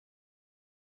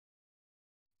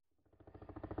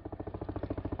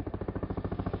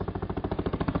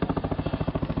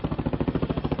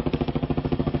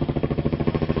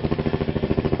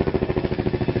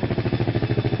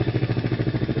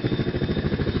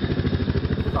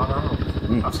Dan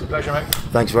Arnold. Absolute pleasure, mate.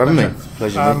 Thanks for having me.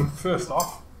 Pleasure. First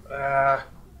off,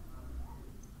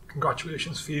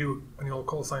 congratulations for you and your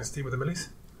call signs team with the Millies.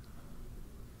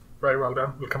 Very well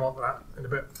done. We'll come on to that in a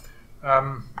bit.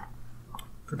 For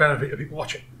the benefit of people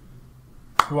watching,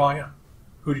 who are you?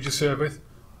 Who did you serve with?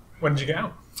 When did you get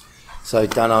out? So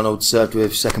Dan Arnold served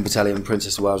with 2nd Battalion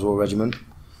Princess of Wales Royal Regiment.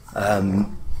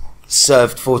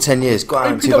 Served for 10 years. Got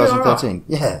out in 2013.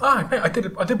 Yeah. I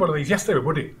did one of these yesterday with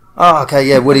Woody. Oh, okay.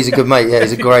 Yeah, Woody's a good mate. Yeah,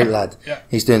 he's a great lad. Yeah.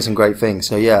 He's doing some great things.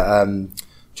 So yeah,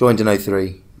 joined in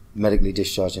 03, medically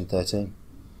discharged in 13.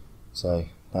 So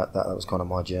that was kind of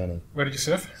my journey. Where did you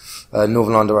serve?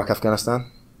 Northern Ireland, Iraq, Afghanistan.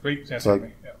 Sweet. Yeah, So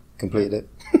yeah. completed it.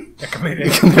 Yeah, completed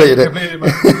it. Completed it. Completed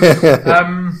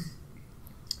it.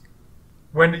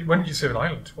 When did you serve in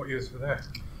Ireland? What years were there?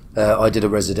 I did a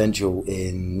residential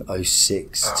in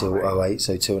 06 till 08,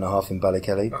 so 2.5 in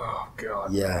Ballykelly. Oh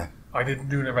God! Yeah. I didn't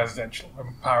do a residential.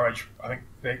 Power Edge, I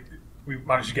think we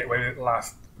managed to get away with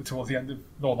it towards the end of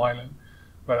Northern Ireland,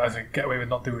 but I think get away with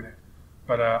not doing it.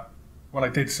 But when I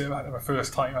did serve out there, my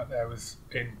first time out there was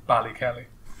in Ballykelly.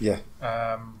 Yeah.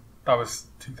 That was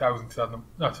 2001.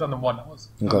 That was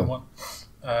 2001.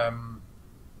 And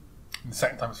the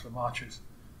second time was for the marches.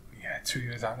 But yeah, 2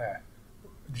 years out there.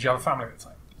 Did you have a family at the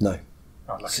time? No.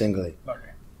 Oh, lucky. Singly. Lucky.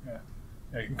 Yeah.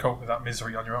 You can cope with that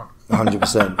misery on your own.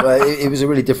 100%. Well, it was a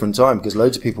really different time because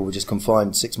loads of people were just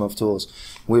confined 6-month tours.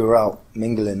 We were out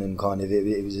mingling and kind of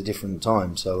it was a different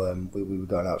time. So we were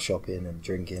going out shopping and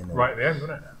drinking. And right at the end,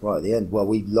 wasn't it? Right at the end. Well,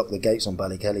 we locked the gates on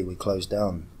Ballykelly. We closed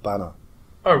down Banner.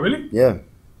 Oh, really? Yeah.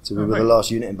 So we were the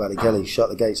last unit in Ballykelly. Shut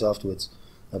the gates afterwards.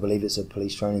 I believe it's a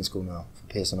police training school now for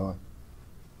Pearson-I.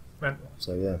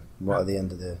 So yeah, right at the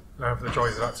end of the. Now for the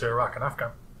joys of that to Iraq and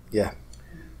Afghan. Yeah.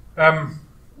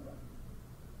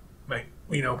 Mate,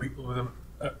 we know people with them.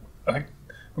 I think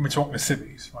when we're talking to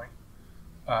civvies, right,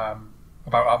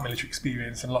 about our military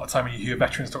experience, and a lot of time when you hear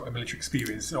veterans talk about military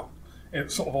experience,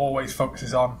 it sort of always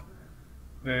focuses on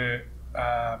the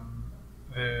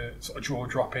sort of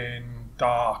jaw-dropping,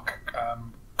 dark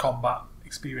combat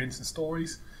experience and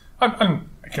stories, and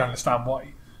I can understand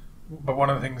why. But one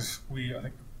of the things I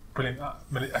think brilliant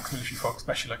ex-military folks,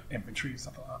 especially like infantry and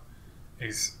stuff like that,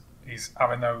 is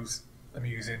having those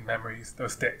amusing memories,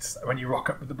 those bits when you rock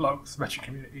up with the blokes, veteran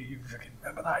community, you're thinking,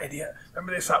 remember that idiot,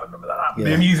 remember this happened, remember that happened,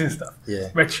 the amusing stuff,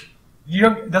 which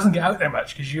it doesn't get out there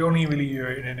much because you only really hear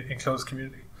it in an enclosed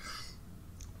community.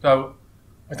 So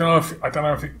I don't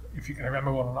know if you can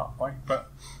remember one or not, right?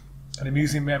 But an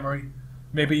amusing memory,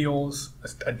 maybe yours,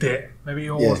 a dit, maybe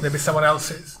yours, maybe someone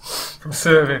else's from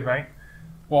serving, mate.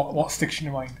 What sticks in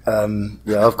your mind?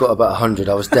 Yeah, I've got about 100.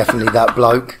 I was definitely that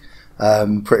bloke.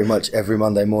 Pretty much every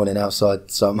Monday morning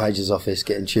outside Sergeant Major's office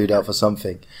getting chewed out for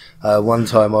something. One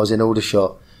time I was in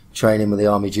Aldershot training with the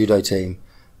Army Judo team,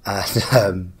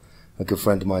 and a good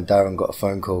friend of mine, Darren, got a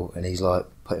phone call and he's like,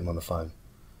 put him on the phone.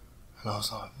 And I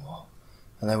was like, what?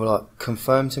 And they were like,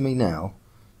 confirm to me now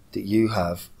that you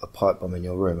have a pipe bomb in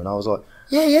your room. And I was like,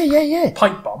 yeah.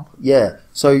 Pipe bomb? Yeah.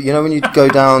 So, you know when you go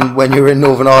down, when you're in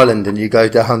Northern Ireland and you go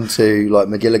down to like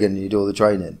McGilligan and you do all the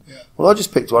training. Yeah. Well, I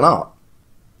just picked one up.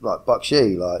 Like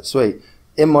Buckshee, like sweet.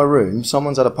 In my room,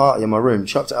 someone's had a party in my room,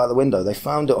 chucked it out the window. They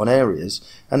found it on areas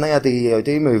and they had the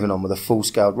EOD moving on with a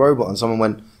full-scaled robot and someone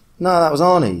went, no, that was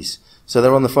Arnie's. So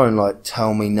they're on the phone like,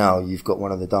 tell me now you've got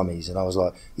one of the dummies. And I was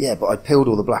like, yeah, but I peeled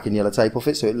all the black and yellow tape off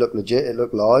it so it looked legit, it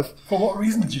looked live. For what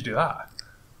reason did you do that?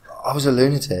 I was a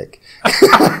lunatic.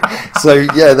 So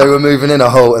yeah, they were moving in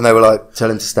a hole and they were like, tell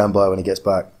him to stand by when he gets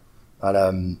back.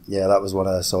 And yeah, that was one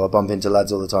of, so I bump into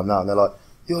lads all the time now and they're like,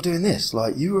 you're doing this,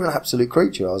 like you were an absolute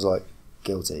creature. I was like,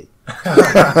 guilty.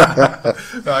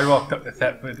 I rocked up to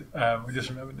Thetford. I just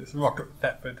remembered this. I rocked up to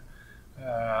Thetford.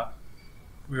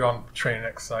 We were on training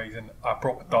exercise, and I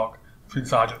brought my dog. I was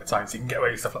sergeant at the time, so you can get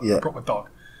away with stuff like that. I brought my dog,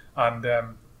 and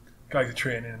guys are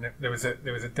training, and there was a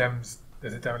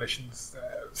demolitions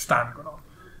stand going on.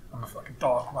 And the fucking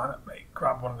dog ran up, mate,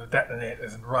 grabbed one of the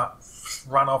detonators and ran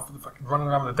off with the fucking running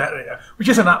around with the detonator, which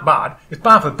isn't that bad. It's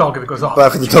bad for the dog if it goes off.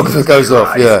 Bad for the dog if it goes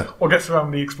off, yeah. Or gets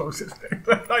around the explosives.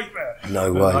 Nightmare.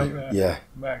 No way. Nightmare. Yeah.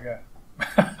 Mega.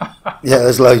 Yeah,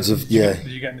 there's loads of, Did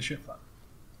you get in the ship for that?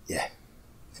 Yeah.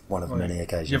 One of many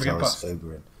occasions you ever get I was bussed?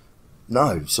 Ubering.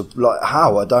 No. So, like,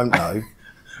 how? I don't know.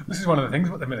 This is one of the things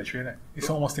about the military, isn't it? It's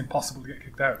almost impossible to get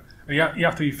kicked out. You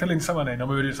have to be filling someone in, or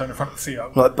we were doing something in front of the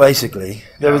CO. Like, basically,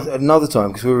 there was another time,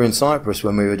 because we were in Cyprus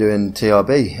when we were doing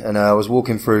TRB, and I was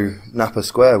walking through Napa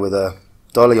Square with a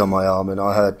dolly on my arm, and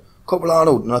I heard, Corporal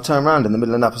Arnold, and I turned around in the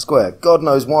middle of Napa Square. God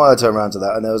knows why I turned around to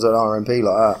that, and there was an RMP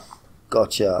like that.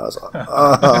 Gotcha. I was like,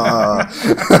 ah.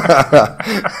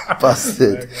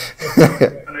 Busted.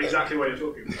 And they exactly what you're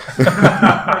talking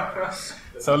about.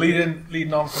 So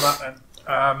leading on from that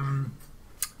then,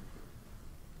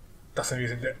 that's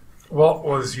amusing. What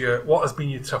has been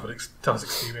your toughest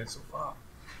experience so far?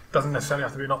 Doesn't necessarily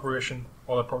have to be an operation,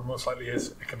 although probably most likely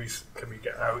is. It can be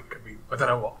getting out. It could be I don't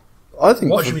know what.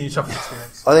 What should be your toughest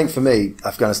experience? I think for me,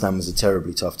 Afghanistan was a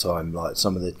terribly tough time. Like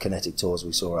some of the kinetic tours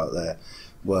we saw out there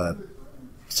were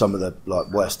some of the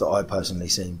worst that I personally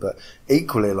seen. But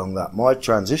equally along that, my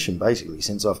transition basically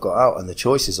since I've got out and the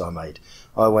choices I made,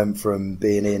 I went from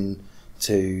being in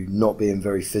to not being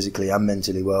very physically and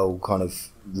mentally well, kind of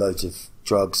loads of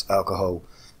drugs, alcohol,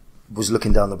 was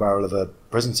looking down the barrel of a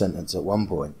prison sentence at one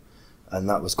point. And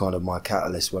that was kind of my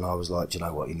catalyst when I was like, do you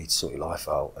know what, you need to sort your life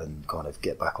out and kind of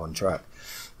get back on track.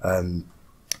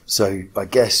 So I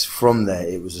guess from there,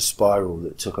 it was a spiral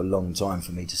that took a long time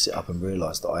for me to sit up and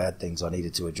realise that I had things I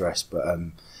needed to address. But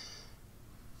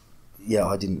yeah,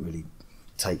 I didn't really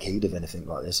take heed of anything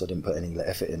like this. I didn't put any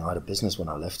effort in. I had a business when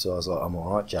I left, so I was like, I'm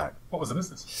all right, Jack. What was the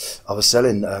business? I was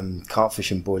selling carp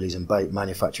fishing boilies and bait,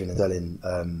 manufacturing and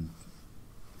selling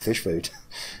fish food.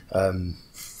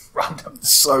 Random.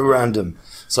 So random.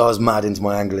 So I was mad into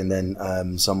my angling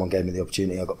then. Someone gave me the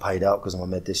opportunity. I got paid out because I'm on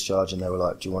med discharge and they were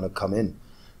like, do you want to come in?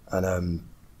 And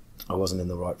I wasn't in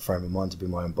the right frame of mind to be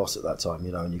my own boss at that time,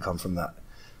 you know, and you come from that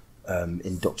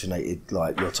indoctrinated,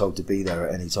 like you're told to be there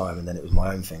at any time, and then it was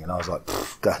my own thing and I was like,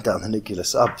 going down the nuclear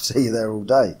sub, see you there all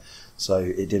day. So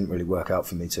it didn't really work out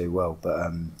for me too well. But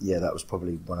yeah, that was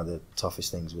probably one of the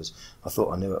toughest things. Was I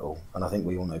thought I knew it all, and I think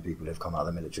we all know people who've come out of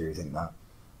the military who think that.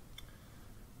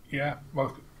 Yeah,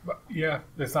 well, yeah,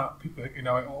 there's that. People think you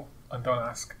know it all and don't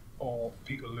ask, or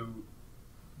people who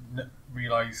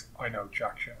realise I know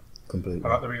jack shit Completely.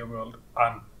 about the real world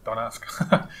and don't ask.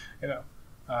 You know,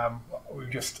 we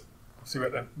just we're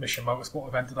at the Mission Motorsport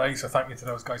event today, so thank you to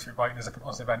those guys for inviting us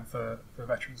on this event for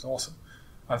veterans. Awesome.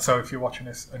 And so if you're watching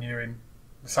this and you're in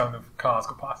the sound of cars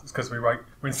go past, it's because we're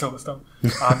in Silverstone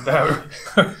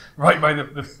and right by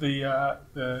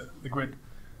the grid.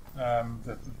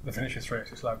 The finishes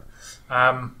race is loud.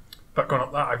 But going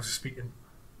up that, I was speaking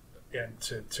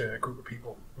to a group of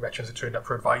people, veterans that turned up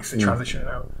for advice and transitioning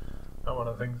out. And one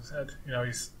of the things I said, you know,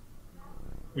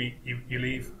 you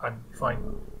leave and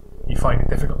you find it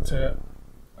difficult to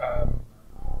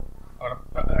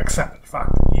accept the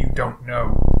fact that you don't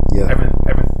know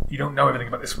you don't know everything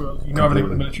about this world. You know everything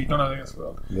about the military, you don't know everything about this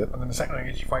world. Yep. And then the second thing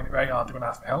is you find it very hard to go and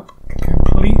ask for help.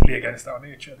 Completely against our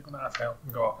nature to go and ask for help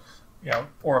and go, you know,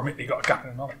 or admit that you've got a gap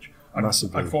in knowledge. And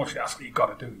Massively. unfortunately, that's what you've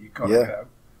got to do. You've got to get out,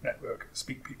 network,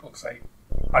 speak to people, say,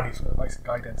 I need some advice and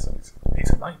guidance. And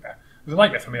it's a nightmare. It was a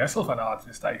nightmare for me. I still find it hard to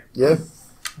this day. Yeah.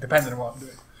 Depending on what I'm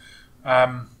doing.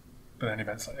 But then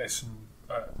events like this and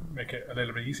make it a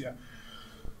little bit easier.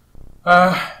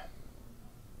 What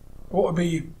would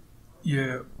be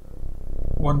your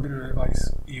one bit of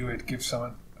advice you would give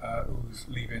someone who's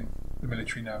leaving the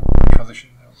military now,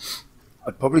 transitioning now?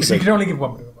 I'd probably say you can only give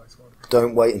one bit of advice.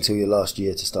 Don't wait until your last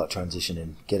year to start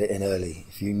transitioning. Get it in early.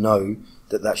 If you know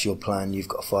that that's your plan, you've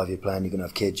got a 5-year plan, you're going to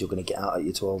have kids, you're going to get out at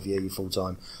your 12 year, your full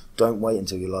time. Don't wait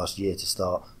until your last year to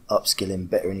start upskilling,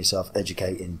 bettering yourself,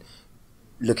 educating,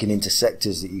 looking into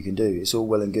sectors that you can do. It's all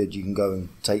well and good. You can go and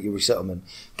take your resettlement,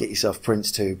 get yourself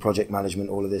Prince 2, project management,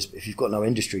 all of this. But if you've got no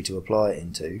industry to apply it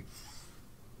into,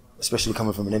 especially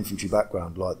coming from an infantry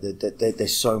background, like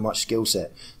there's so much skill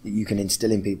set that you can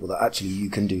instill in people that actually you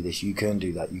can do this, you can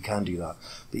do that, you can do that.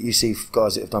 But you see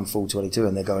guys that have done full 22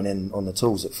 and they're going in on the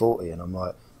tools at 40, and I'm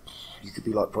like, you could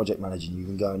be like project managing, you've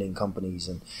been going in companies,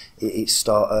 and it's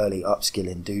start early,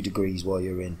 upskilling, do degrees while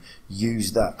you're in,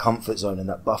 use that comfort zone and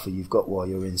that buffer you've got while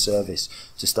you're in service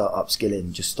to start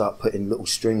upskilling, just start putting little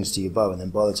strings to your bow, and then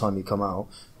by the time you come out,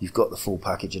 you've got the full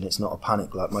package, and it's not a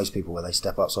panic like most people where they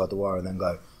step outside the wire and then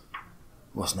go,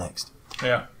 what's next?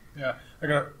 Yeah. I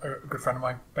got a good friend of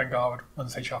mine, Ben Garwood,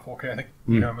 runs HR4K, I think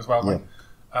you know him as well. Yeah.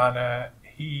 And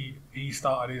he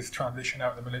started his transition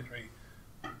out of the military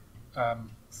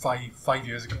 5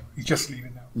 years ago. He's just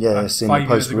leaving now. Yeah, I've seen the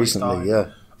post recently,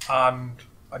 yeah. And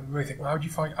I really think, well, how did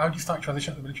you start transitioning out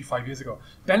of the military 5 years ago?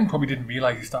 Ben probably didn't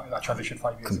realise he started that transition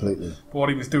 5 years Completely. ago. But what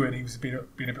he was doing, he was being a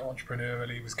bit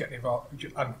entrepreneurial, he was getting involved,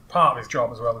 and part of his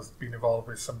job as well as being involved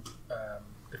with some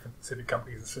different civic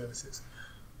companies and services.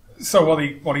 So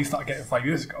what he started getting 5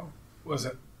 years ago was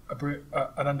an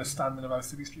understanding of how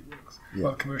civic street works,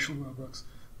 how the commercial world works,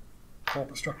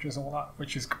 corporate structures, all that,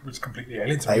 which is completely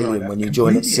alien to me. Alien when you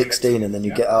join at 16 and then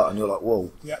you get out and you're like,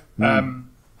 whoa. Yeah.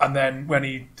 And then when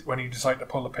he decided to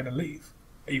pull the pin and leave,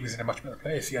 he was in a much better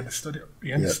place. He understood it.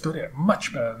 He understood it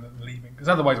much better than leaving. Because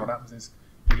otherwise, what happens is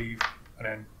you leave, and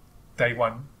then day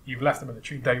one you've left the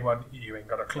military. Day one you ain't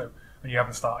got a clue, and you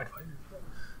haven't started.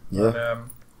 Yeah.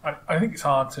 And, I think it's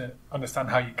hard to understand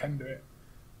how you can do it,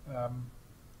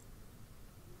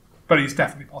 but it's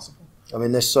definitely possible. I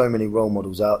mean, there's so many role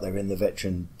models out there in the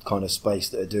veteran kind of space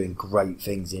that are doing great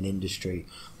things in industry.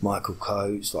 Michael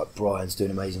Coates, like Brian's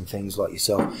doing amazing things, like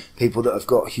yourself. People that have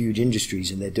got huge industries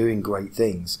and they're doing great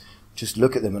things. Just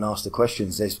look at them and ask the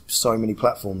questions. There's so many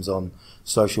platforms on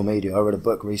social media. I read a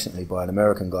book recently by an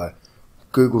American guy.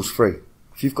 Google's free.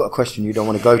 If you've got a question you don't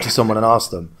want to go to someone and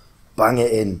ask them, bang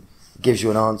it in. It gives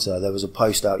you an answer. There was a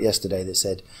post out yesterday that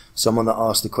said someone that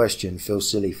asked the question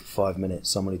feels silly for 5 minutes.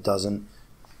 Someone who doesn't,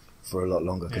 for a lot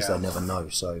longer, because they never know.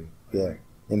 So yeah,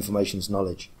 information's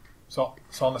knowledge. So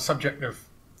on the subject of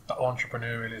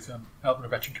entrepreneurialism, helping the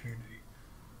veteran community,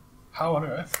 how on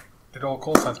earth did all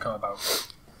call signs come about?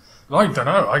 I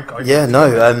don't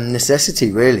know.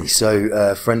 Necessity really. So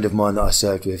a friend of mine that I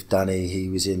served with, Danny, he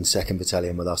was in 2nd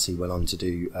Battalion with us. He went on to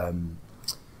do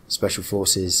Special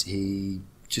Forces. He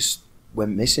just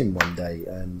went missing one day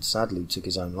and sadly took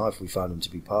his own life. We found him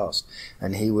to be passed,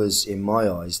 and he was, in my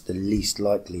eyes, the least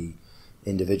likely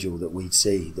individual that we'd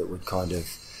see that would kind of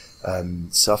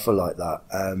suffer like that.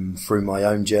 Through my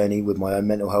own journey with my own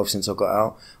mental health since I got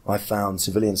out, I found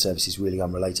civilian services really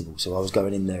unrelatable. So I was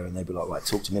going in there and they'd be like, right,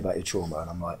 talk to me about your trauma. And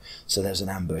I'm like, so there's an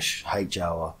ambush,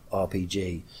 H-hour,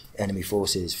 RPG, enemy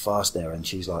forces, fast there. And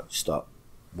she's like, stop.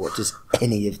 What does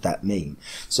any of that mean?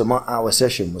 So my hour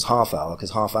session was half hour,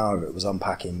 because half hour of it was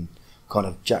unpacking kind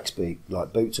of Jack's boot,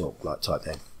 like boot talk, like type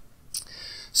thing.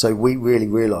 So we really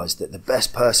realised that the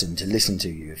best person to listen to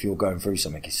you if you're going through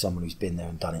something is someone who's been there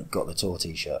and done it, got the tour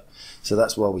t-shirt. So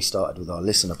that's why we started with our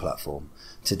listener platform.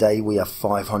 Today we have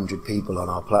 500 people on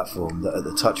our platform that at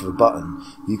the touch of a button,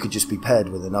 you could just be paired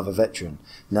with another veteran.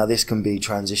 Now this can be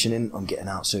transitioning. I'm getting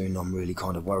out soon. I'm really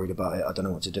kind of worried about it. I don't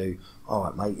know what to do. All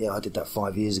right, mate. Yeah, I did that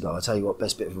 5 years ago. I tell you what,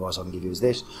 best bit of advice I can give you is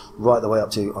this. Right the way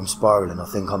up to I'm spiralling.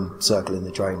 I think I'm circling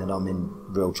the drain and I'm in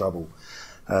real trouble.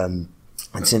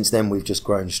 And since then, we've just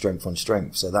grown strength on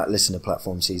strength. So that listener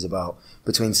platform sees about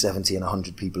between 70 and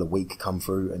 100 people a week come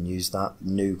through and use that,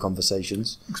 new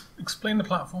conversations. Explain the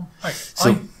platform.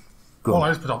 All I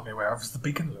was predominantly aware of is the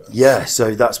beacon alert. Yeah,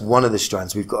 so that's one of the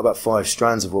strands. We've got about 5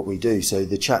 strands of what we do. So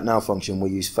the chat now function,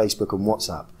 we use Facebook and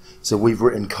WhatsApp. So we've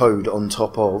written code on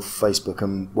top of Facebook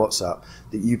and WhatsApp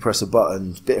that you press a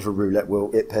button, bit of a roulette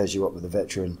wheel, it pairs you up with a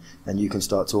veteran and you can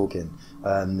start talking.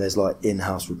 There's like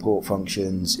in-house report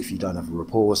functions. If you don't have a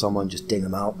rapport with someone, just ding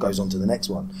them out, goes on to the next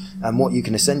one. And what you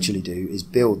can essentially do is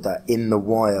build that in the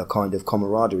wire kind of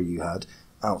camaraderie you had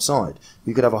outside.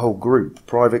 You could have a whole group,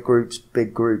 private groups,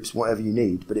 big groups, whatever you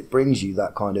need, but it brings you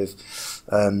that kind of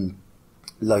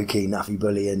low-key, naffy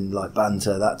bullying, like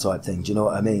banter, that type thing. Do you know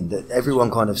what I mean? That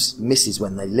everyone kind of misses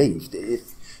when they leave.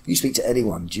 If you speak to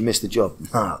anyone, do you miss the job?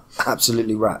 Nah,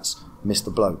 absolutely rats. Miss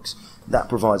the blokes. That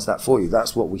provides that for you.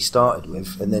 That's what we started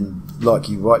with. And then, like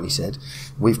you rightly said,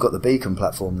 we've got the Beacon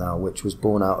platform now, which was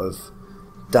born out of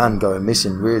Dan going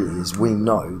missing, really, is we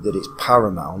know that it's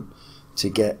paramount to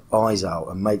get eyes out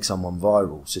and make someone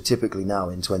viral. So typically now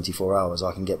in 24 hours,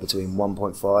 I can get between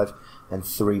 1.5 and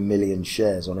 3 million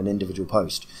shares on an individual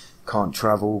post. Can't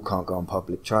travel, can't go on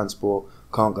public transport,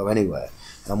 can't go anywhere.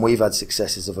 And we've had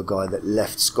successes of a guy that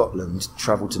left Scotland,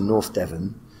 travelled to North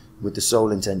Devon with the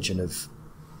sole intention of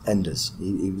enders.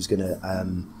 He was going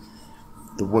to...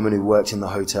 the woman who worked in the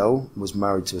hotel was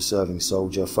married to a serving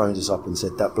soldier, phoned us up and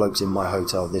said, that bloke's in my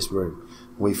hotel, this room.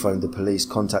 We phoned the police,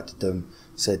 contacted them,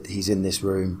 said he's in this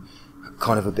room.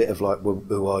 Kind of a bit of like, well,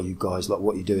 who are you guys? Like,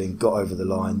 what are you doing? Got over the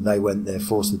line. They went there,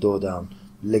 forced the door down,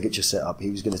 ligature set up.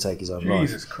 He was going to take his own life.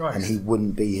 Jesus Christ. And he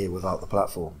wouldn't be here without the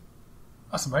platform.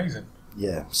 That's amazing.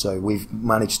 Yeah, so we've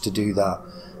managed to do that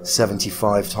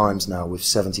 75 times now with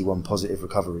 71 positive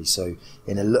recoveries. So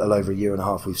in a little over a year and a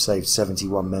half, we've saved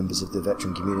 71 members of the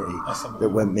veteran community that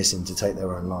went missing to take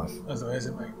their own life. That's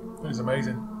amazing, mate. That is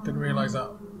amazing. Didn't realise that.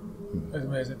 That's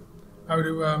amazing. How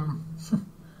do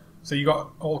so you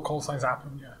got all call signs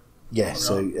happen, yeah? Yeah,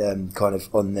 so kind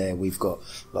of on there we've got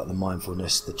like the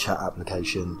mindfulness, the chat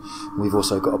application. We've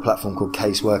also got a platform called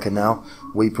Caseworker now.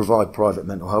 We provide private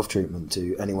mental health treatment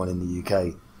to anyone in the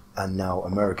UK and now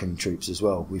American troops as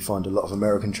well. We find a lot of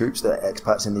American troops that are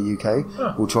expats in the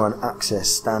UK will try and access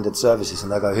standard services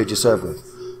and they'll go, who'd you serve with?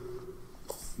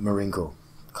 Marine Corps.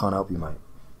 Can't help you, mate.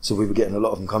 So we were getting a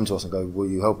lot of them come to us and go, will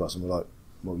you help us? And we're like,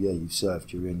 well, yeah, you've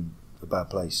served, you're in a bad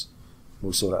place.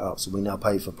 We'll sort it out. So we now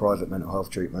pay for private mental health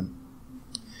treatment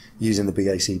using the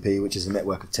BACP, which is a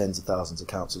network of tens of thousands of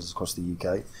counsellors across the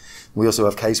UK. We also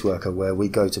have Caseworker, where we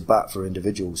go to bat for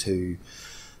individuals who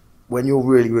when you're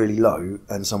really, really low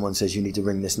and someone says you need to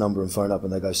ring this number and phone up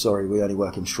and they go, sorry, we only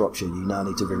work in Shropshire, you now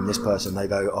need to ring this person. They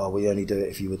go, oh, we only do it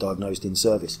if you were diagnosed in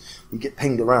service. You get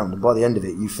pinged around, and by the end of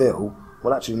it you feel,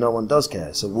 well, actually no one does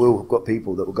care. So we've got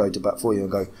people that will go to bat for you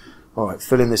and go, all right,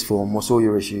 fill in this form, what's all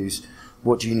your issues,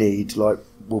 what do you need, like,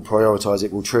 we'll prioritise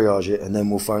it, we'll triage it, and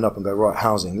then we'll phone up and go, right,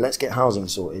 housing, let's get housing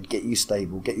sorted, get you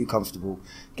stable, get you comfortable,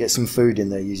 get some food in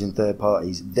there using third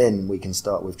parties, then we can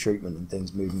start with treatment and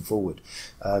things moving forward.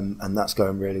 And that's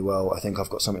going really well. I think I've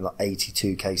got something like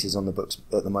 82 cases on the books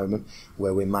at the moment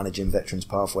where we're managing veterans'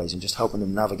 pathways and just helping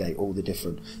them navigate all the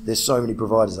different, there's so many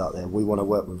providers out there, we want to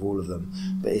work with all of them,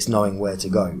 but it's knowing where to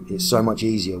go. It's so much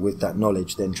easier with that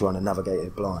knowledge than trying to navigate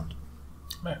it blind.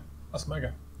 Man, that's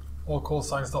mega.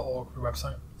 allcallsigns.org, the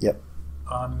website. Yep.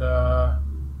 And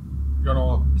you're on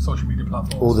all social media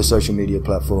platforms. All the social media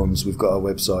platforms. We've got our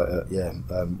website at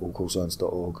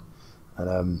allcallsigns.org,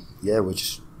 and we're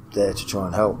just there to try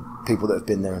and help people that have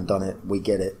been there and done it. We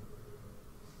get it.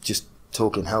 Just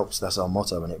talking helps. That's our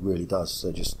motto, and it really does.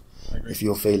 So just if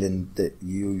you're feeling that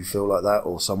you feel like that,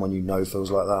 or someone you know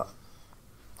feels like that,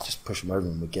 just push them over,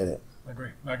 and we get it. I agree.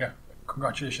 Mega.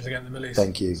 Congratulations again, the Millies.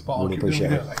 Thank you. Spot on. Really Keep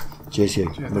doing appreciate what it. you're doing, Cheers,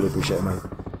 Hugh. Really appreciate it, mate.